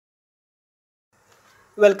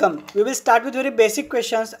Welcome. We will start with very basic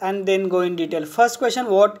questions and then go in detail. First question,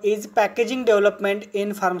 what is packaging development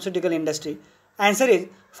in pharmaceutical industry? Answer is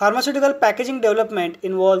pharmaceutical packaging development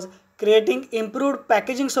involves creating improved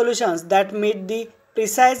packaging solutions that meet the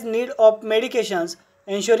precise need of medications,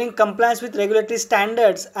 ensuring compliance with regulatory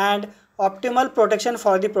standards and optimal protection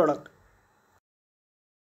for the product.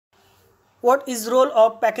 What is role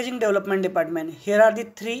of packaging development department? Here are the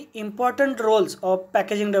three important roles of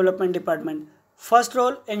packaging development department. First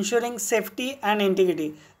role, ensuring safety and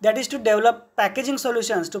integrity, that is to develop packaging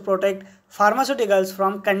solutions to protect pharmaceuticals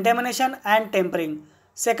from contamination and tampering.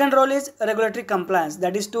 Second role is regulatory compliance,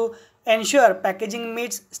 that is to ensure packaging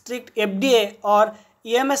meets strict FDA or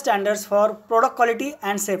EMS standards for product quality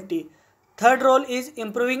and safety. Third role is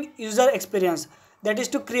improving user experience, that is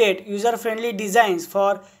to create user-friendly designs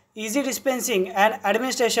for easy dispensing and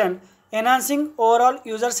administration, enhancing overall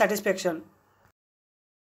user satisfaction.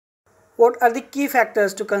 What are the key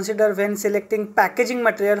factors to consider when selecting packaging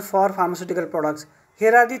material for pharmaceutical products?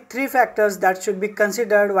 Here are the three factors that should be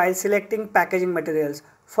considered while selecting packaging materials.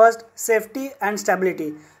 First, safety and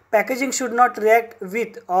stability. Packaging should not react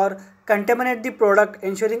with or contaminate the product,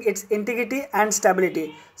 ensuring its integrity and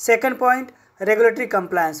stability. Second point, regulatory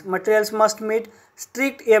compliance. Materials must meet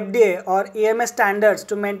strict FDA or EMS standards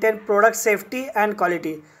to maintain product safety and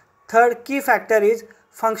quality. Third key factor is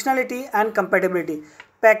functionality and compatibility.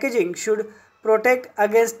 Packaging should protect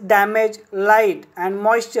against damage, light and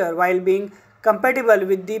moisture while being compatible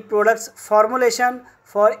with the product's formulation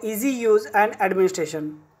for easy use and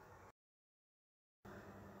administration.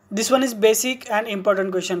 This one is basic and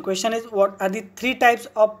important question. Question is, what are the three types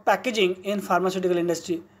of packaging in pharmaceutical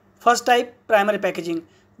industry? First type, primary packaging.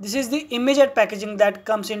 This is the immediate packaging that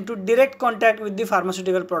comes into direct contact with the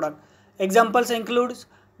pharmaceutical product. Examples include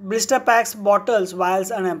blister packs, bottles,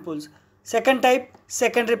 vials and ampoules. Second type,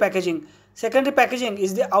 secondary packaging. Secondary packaging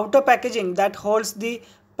is the outer packaging that holds the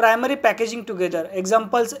primary packaging together.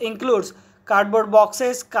 Examples include cardboard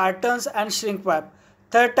boxes, cartons and shrink wrap.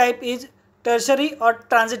 Third type is tertiary or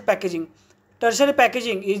transit packaging. Tertiary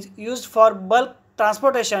packaging is used for bulk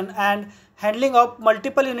transportation and handling of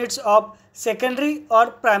multiple units of secondary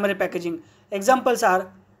or primary packaging. Examples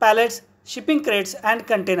are pallets, shipping crates and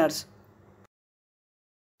containers.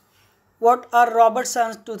 What are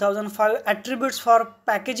Robertson's 2005 attributes for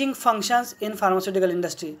packaging functions in pharmaceutical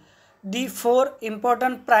industry? The four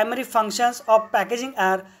important primary functions of packaging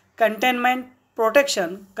are containment,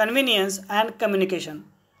 protection, convenience and communication.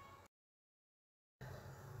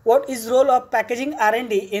 What is role of packaging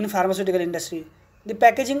R&D in pharmaceutical industry? The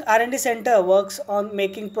packaging R&D center works on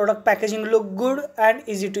making product packaging look good and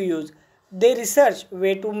easy to use. They research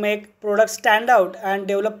way to make products stand out and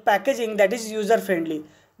develop packaging that is user friendly.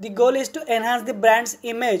 The goal is to enhance the brand's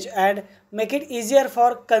image and make it easier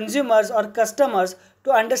for consumers or customers to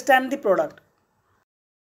understand the product.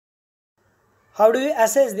 How do you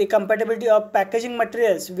assess the compatibility of packaging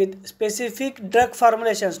materials with specific drug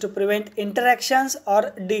formulations to prevent interactions or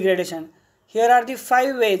degradation? Here are the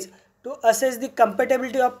 5 ways to assess the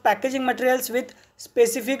compatibility of packaging materials with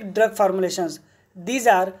specific drug formulations. These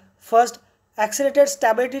are: first, accelerated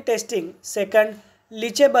stability testing; second,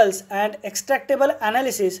 leachables and extractable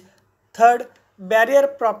analysis; third, barrier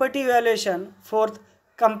property evaluation; fourth,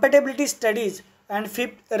 compatibility studies; and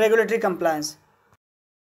fifth, regulatory compliance.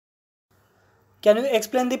 Can you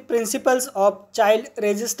explain the principles of child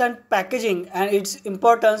resistant packaging and its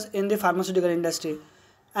importance in the pharmaceutical industry?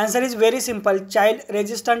 Answer is very simple. Child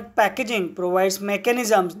resistant packaging provides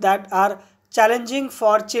mechanisms that are challenging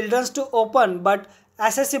for children to open but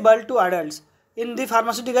accessible to adults. In the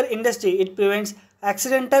pharmaceutical industry, it prevents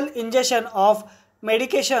accidental ingestion of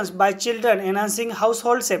medications by children, enhancing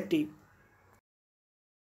household safety.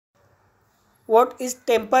 What is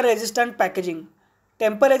tamper resistant packaging?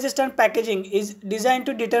 Tamper resistant packaging is designed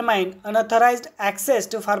to determine unauthorized access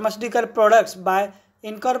to pharmaceutical products by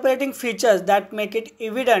incorporating features that make it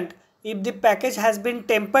evident if the package has been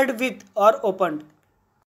tampered with or opened.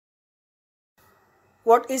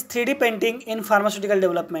 What is 3D printing in pharmaceutical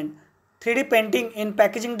development? 3D printing in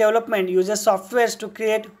packaging development uses softwares to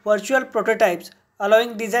create virtual prototypes,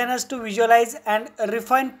 allowing designers to visualize and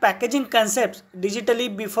refine packaging concepts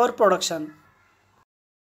digitally before production.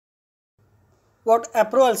 What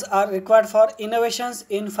approvals are required for innovations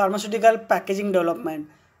in pharmaceutical packaging development?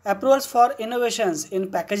 Approvals for innovations in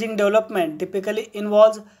packaging development typically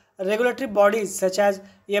involves regulatory bodies such as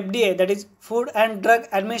FDA, that is Food and Drug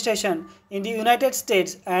Administration in the United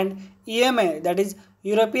States, and EMA, that is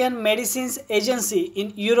European Medicines Agency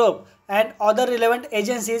in Europe, and other relevant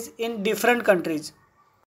agencies in different countries.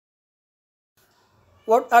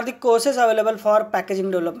 What are the courses available for packaging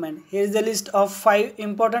development? Here is the list of 5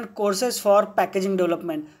 important courses for packaging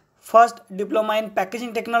development. First, Diploma in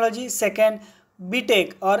Packaging Technology. Second,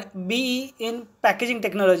 BTech or BE in Packaging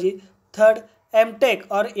Technology. Third, MTech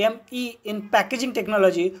or ME in Packaging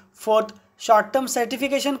Technology. Fourth, short-term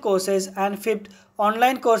certification courses. And fifth,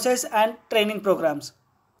 online courses and training programs.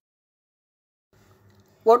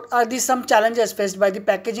 What are the some challenges faced by the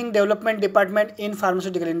packaging development department in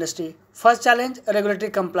pharmaceutical industry? First challenge,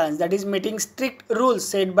 regulatory compliance, that is meeting strict rules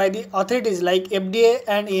set by the authorities like FDA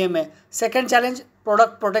and EMA. Second challenge,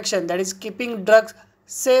 product protection, that is keeping drugs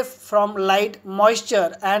safe from light,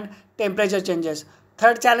 moisture and temperature changes.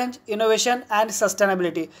 Third challenge, innovation and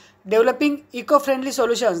sustainability, developing eco-friendly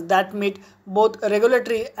solutions that meet both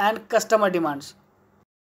regulatory and customer demands.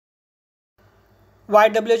 Why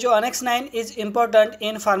WHO Annex 9 is important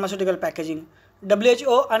in pharmaceutical packaging?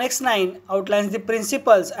 WHO Annex 9 outlines the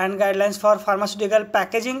principles and guidelines for pharmaceutical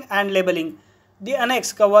packaging and labeling. The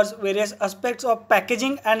annex covers various aspects of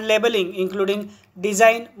packaging and labeling, including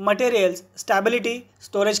design, materials, stability,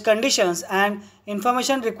 storage conditions, and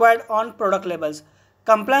information required on product labels.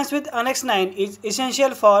 Compliance with Annex 9 is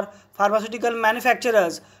essential for pharmaceutical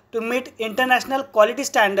manufacturers to meet international quality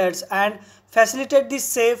standards and facilitate the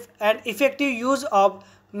safe and effective use of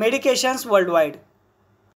medications worldwide.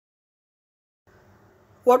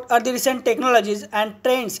 What are the recent technologies and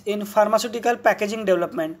trends in pharmaceutical packaging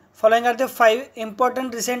development? Following are the 5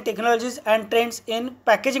 important recent technologies and trends in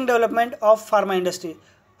packaging development of pharma industry.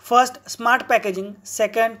 First, smart packaging.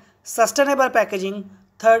 Second, sustainable packaging.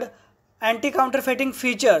 Third, anti-counterfeiting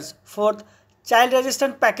features. Fourth,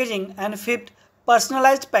 child-resistant packaging. And fifth,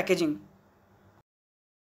 personalized packaging.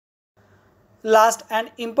 Last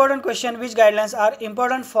and important question, which guidelines are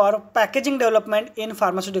important for packaging development in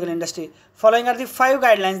pharmaceutical industry? Following are the 5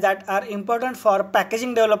 guidelines that are important for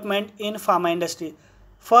packaging development in pharma industry.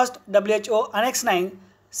 First, WHO Annex 9.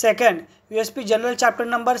 Second, USP General Chapter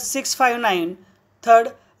number 659.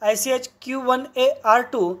 Third, ICH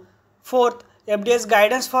Q1AR2. Fourth, FDA's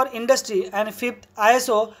guidance for industry. And fifth,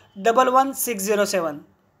 ISO 11607.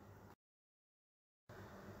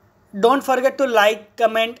 Don't forget to like,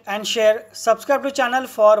 comment and share. Subscribe to channel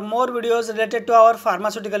for more videos related to our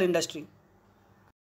pharmaceutical industry.